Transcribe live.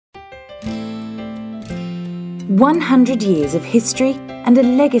100 years of history and a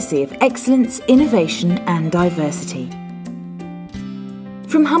legacy of excellence, innovation and diversity.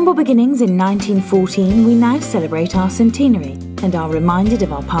 From humble beginnings in 1914, we now celebrate our centenary and are reminded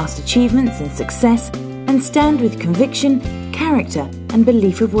of our past achievements and success and stand with conviction, character and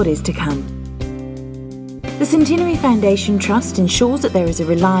belief of what is to come. The Centenary Foundation Trust ensures that there is a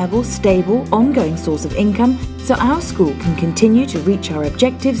reliable, stable, ongoing source of income so our school can continue to reach our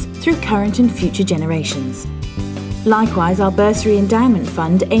objectives through current and future generations. Likewise, our Bursary Endowment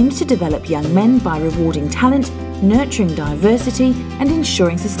Fund aims to develop young men by rewarding talent, nurturing diversity and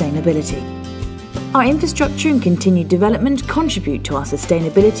ensuring sustainability. Our infrastructure and continued development contribute to our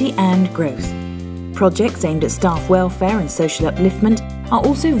sustainability and growth. Projects aimed at staff welfare and social upliftment are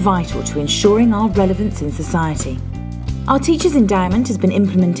also vital to ensuring our relevance in society. Our Teachers' Endowment has been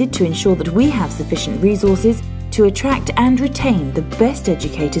implemented to ensure that we have sufficient resources to attract and retain the best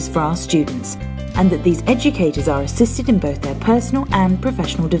educators for our students, and that these educators are assisted in both their personal and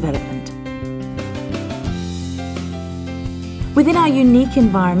professional development. Within our unique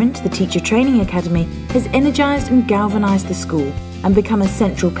environment, the Teacher Training Academy has energised and galvanised the school and become a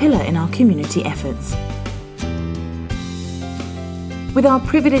central pillar in our community efforts. With our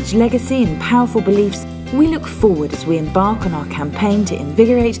privileged legacy and powerful beliefs, we look forward as we embark on our campaign to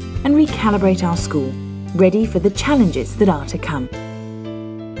invigorate and recalibrate our school, ready for the challenges that are to come.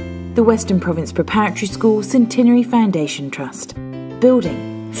 The Western Province Preparatory School Centenary Foundation Trust,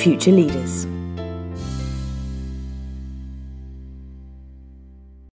 building future leaders.